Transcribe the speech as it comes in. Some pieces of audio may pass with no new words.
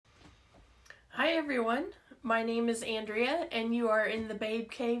Hi everyone, my name is Andrea and you are in the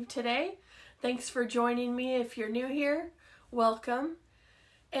Babe Cave today. Thanks for joining me. If you're new here, welcome.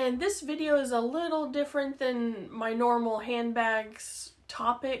 And this video is a little different than my normal handbags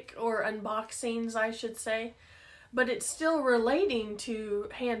topic, or unboxings I should say, but it's still relating to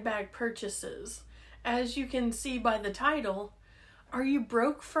handbag purchases. As you can see by the title, are you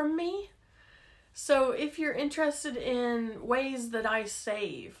broke from me? So if you're interested in ways that I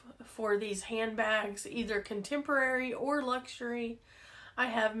save for these handbags, either contemporary or luxury, I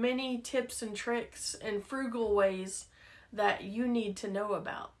have many tips and tricks and frugal ways that you need to know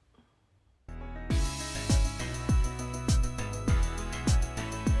about.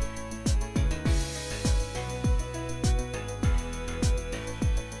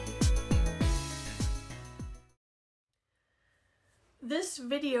 This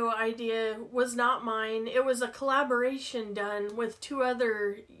video idea was not mine. It was a collaboration done with two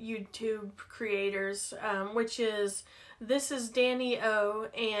other YouTube creators, which is This is Danny O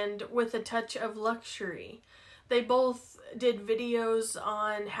and With a Touch of Luxury. They both did videos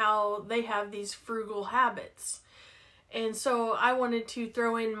on how they have these frugal habits. And so I wanted to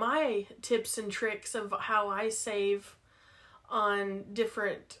throw in my tips and tricks of how I save on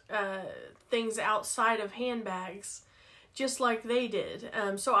different things outside of handbags, just like they did.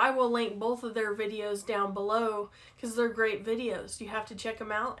 So I will link both of their videos down below because they're great videos. You have to check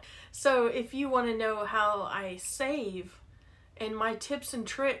them out. So if you want to know how I save and my tips and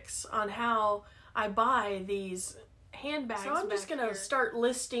tricks on how I buy these handbags. So I'm just going to start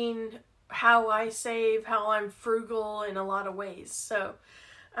listing how I save, how I'm frugal in a lot of ways. So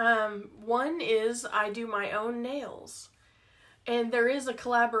one is I do my own nails. And there is a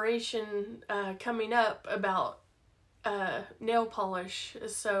collaboration coming up about nail polish,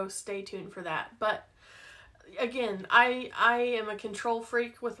 so stay tuned for that. But again, I am a control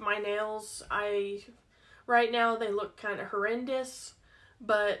freak with my nails. Right now they look kind of horrendous,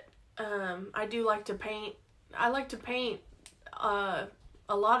 but I do like to paint. I like to paint a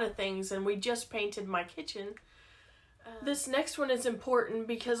lot of things, and we just painted my kitchen. This next one is important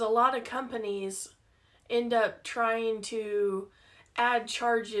because a lot of companies end up trying to add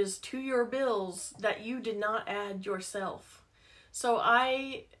charges to your bills that you did not add yourself. So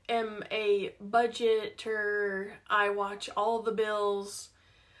I am a budgeter. I watch all the bills.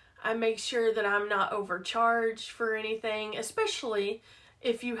 I make sure that I'm not overcharged for anything, especially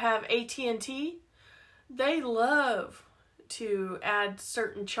if you have AT&T. They love to add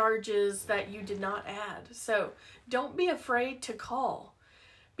certain charges that you did not add. So don't be afraid to call.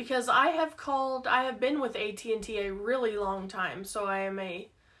 Because I have been with AT&T a really long time, so I am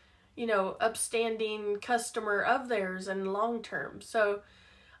a, upstanding customer of theirs and long term. So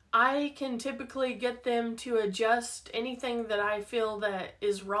I can typically get them to adjust anything that I feel that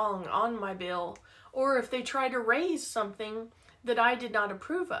is wrong on my bill, or if they try to raise something that I did not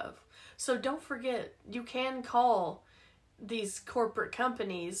approve of. So don't forget, you can call these corporate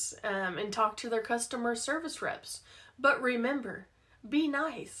companies and talk to their customer service reps. But remember, be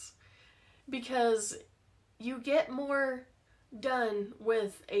nice, because you get more done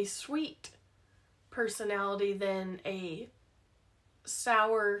with a sweet personality than a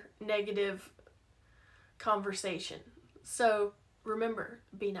sour, negative conversation. So remember,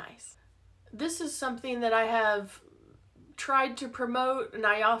 be nice. This is something that I have tried to promote, and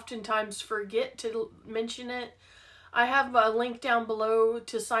I oftentimes forget to mention it. I have a link down below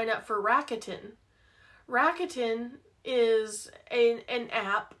to sign up for Rakuten. Rakuten is an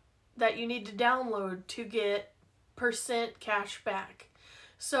app that you need to download to get % cash back.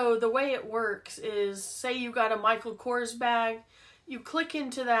 So the way it works is, say you got a Michael Kors bag, you click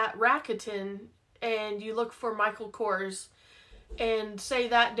into that Rakuten and you look for Michael Kors, and say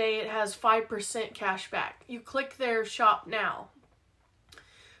that day it has 5% cash back. You click their shop now.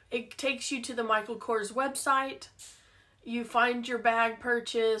 It takes you to the Michael Kors website. You find your bag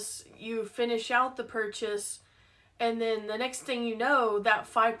purchase, you finish out the purchase, and then the next thing you know, that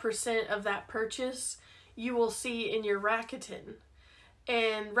 5% of that purchase you will see in your Rakuten.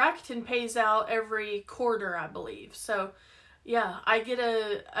 And Rakuten pays out every quarter, I believe. So yeah, I get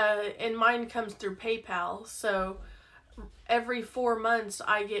and mine comes through PayPal. So every 4 months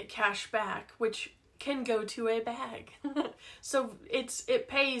I get cash back, which can go to a bag. So it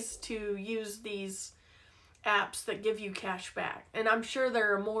pays to use these apps that give you cash back. And I'm sure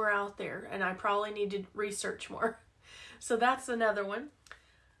there are more out there, and I probably need to research more. So that's another one.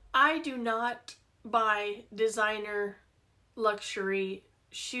 I do not buy designer luxury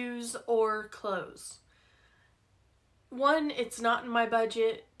shoes or clothes. One, it's not in my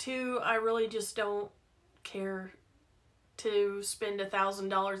budget. Two, I really just don't care to spend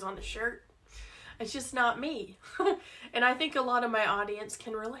 $1,000 on a shirt. It's just not me. And I think a lot of my audience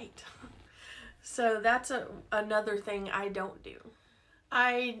can relate. So that's another thing I don't do.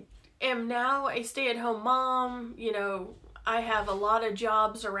 I am now a stay-at-home mom. You know, I have a lot of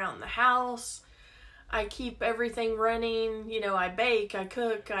jobs around the house. I keep everything running. You know, I bake, I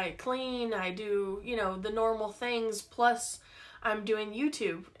cook, I clean, I do, you know, the normal things. Plus, I'm doing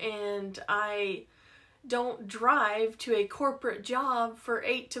YouTube, and I don't drive to a corporate job for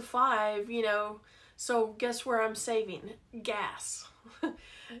 8 to 5, you know. So guess where I'm saving? Gas.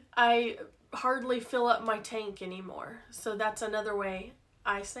 I hardly fill up my tank anymore. So that's another way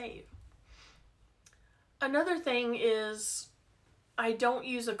I save. Another thing is I don't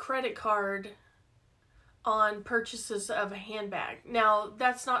use a credit card on purchases of a handbag. Now,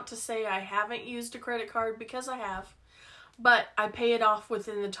 that's not to say I haven't used a credit card, because I have, but I pay it off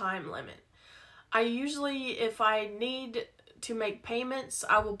within the time limit. I usually, if I need to make payments,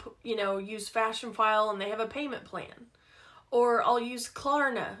 I will, you know, use Fashion File, and they have a payment plan. Or I'll use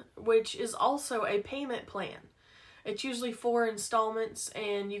Klarna, which is also a payment plan. It's usually 4 installments,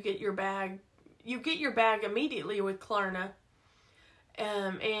 and you get your bag. You get your bag immediately with Klarna,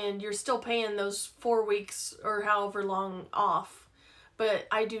 and you're still paying those 4 weeks or however long off. But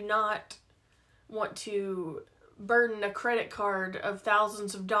I do not want to burden a credit card of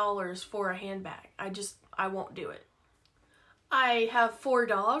thousands of dollars for a handbag. I won't do it. I have 4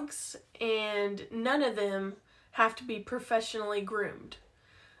 dogs, and none of them have to be professionally groomed.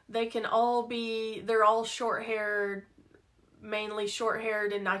 They're all short-haired, mainly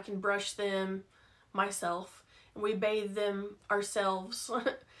short-haired, and I can brush them myself. And we bathe them ourselves,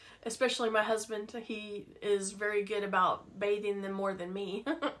 especially my husband. He is very good about bathing them more than me.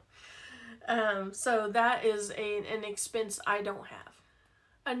 So that is an expense I don't have.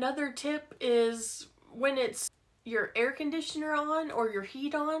 Another tip is when it's your air conditioner on or your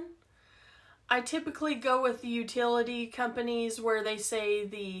heat on, I typically go with the utility companies where they say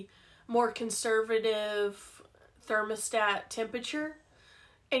the more conservative thermostat temperature.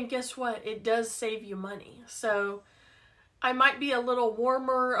 And guess what? It does save you money. So I might be a little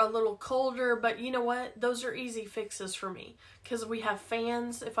warmer, a little colder, but you know what? Those are easy fixes for me, because we have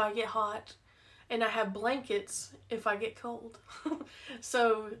fans if I get hot, and I have blankets if I get cold.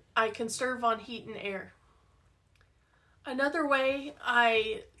 So I conserve on heat and air. Another way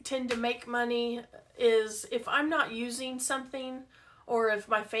I tend to make money is if I'm not using something, or if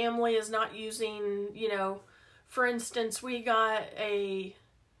my family is not using, you know, for instance, we got a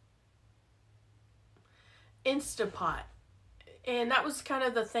Instapot, and that was kind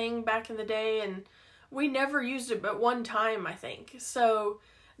of the thing back in the day, and we never used it but one time, I think. So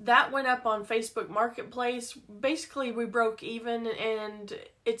that went up on Facebook Marketplace. Basically, we broke even, and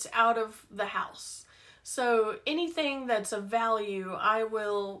it's out of the house. So anything that's of value, I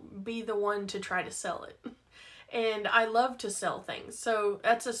will be the one to try to sell it. And I love to sell things. So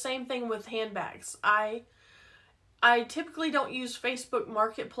that's the same thing with handbags. I typically don't use Facebook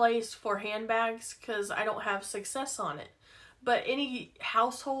Marketplace for handbags because I don't have success on it. But any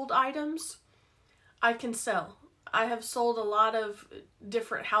household items, I can sell. I have sold a lot of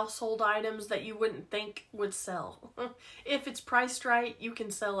different household items that you wouldn't think would sell. If it's priced right, you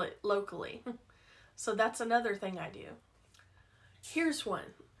can sell it locally. So that's another thing I do. Here's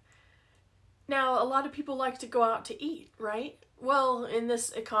one. Now, a lot of people like to go out to eat, right? Well, in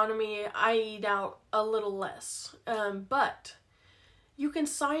this economy, I eat out a little less. But you can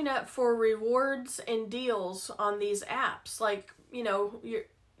sign up for rewards and deals on these apps. Like, you know,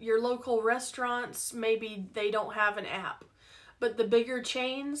 your local restaurants, maybe they don't have an app. But the bigger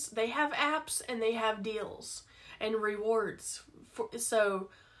chains, they have apps and they have deals and rewards. So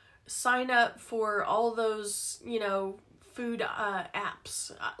sign up for all those, you know, food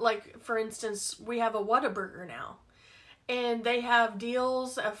apps. Like, for instance, we have a Whataburger now. And they have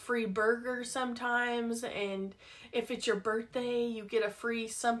deals, a free burger sometimes. And if it's your birthday, you get a free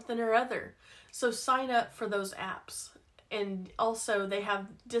something or other. So sign up for those apps. And also, they have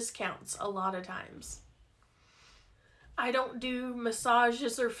discounts a lot of times. I don't do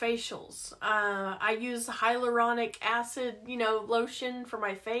massages or facials. I use hyaluronic acid, you know, lotion for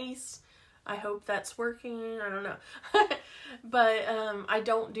my face. I hope that's working. I don't know. But I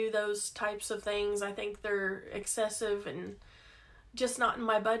don't do those types of things. I think they're excessive and just not in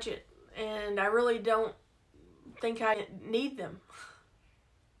my budget. And I really don't think I need them.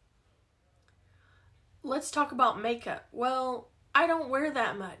 Let's talk about makeup. Well, I don't wear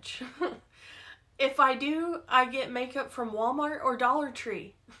that much. If I do, I get makeup from Walmart or Dollar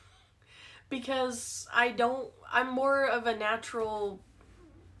Tree. Because I'm more of a natural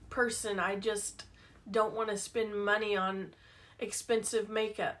person. I just don't want to spend money on expensive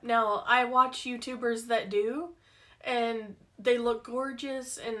makeup. Now, I watch YouTubers that do, and they look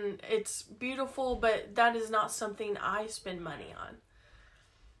gorgeous and it's beautiful, but that is not something I spend money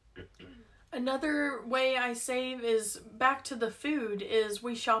on. Another way I save is back to the food is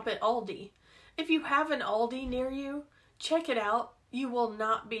we shop at Aldi. If you have an Aldi near you, check it out. You will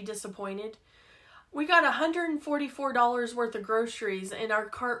not be disappointed. We got $144 worth of groceries and our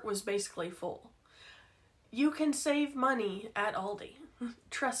cart was basically full. You can save money at Aldi.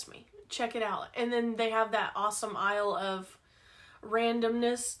 Trust me. Check it out. And then they have that awesome aisle of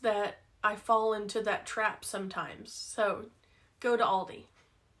randomness that I fall into that trap sometimes. So go to Aldi.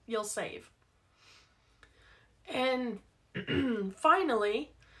 You'll save. And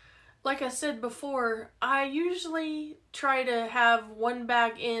finally, like I said before, I usually try to have one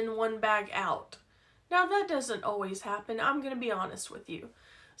bag in, one bag out. Now that doesn't always happen. I'm going to be honest with you.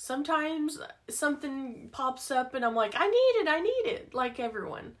 Sometimes something pops up and I'm like, I need it, like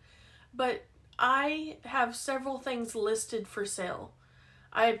everyone. But I have several things listed for sale.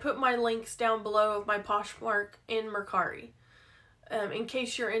 I put my links down below of my Poshmark and Mercari. In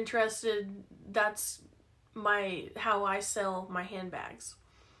case you're interested, that's how I sell my handbags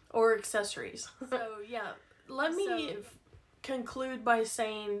or accessories. So yeah, let me conclude by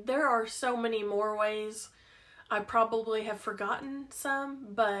saying there are so many more ways. I probably have forgotten some,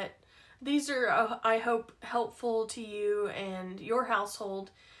 but these are, I hope, helpful to you and your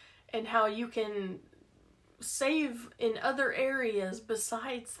household and how you can save in other areas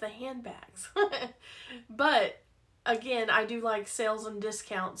besides the handbags. But again, I do like sales and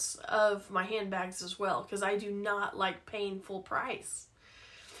discounts of my handbags as well, because I do not like paying full price.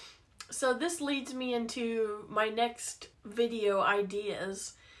 So this leads me into my next video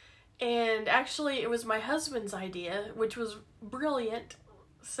ideas. And actually, it was my husband's idea, which was brilliant.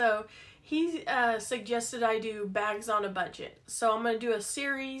 So he suggested I do bags on a budget. So I'm going to do a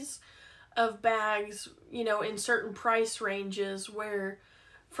series of bags, you know, in certain price ranges, where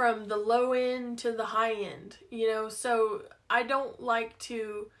from the low end to the high end, you know. So I don't like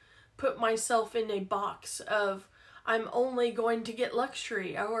to put myself in a box of I'm only going to get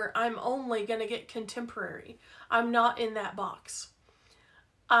luxury or I'm only going to get contemporary. I'm not in that box.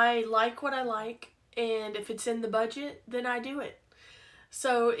 I like what I like, and if it's in the budget, then I do it.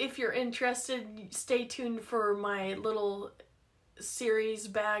 So if you're interested, stay tuned for my little series,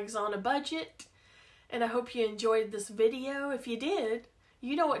 Bags on a Budget. And I hope you enjoyed this video. If you did,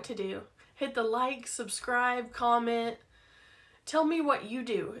 you know what to do. Hit the like, subscribe, comment. Tell me what you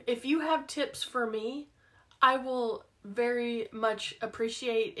do. If you have tips for me, I will very much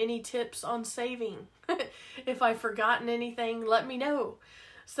appreciate any tips on saving. If I've forgotten anything, let me know.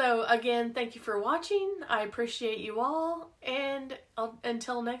 So again, thank you for watching. I appreciate you all, and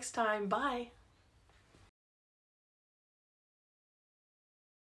until next time, bye.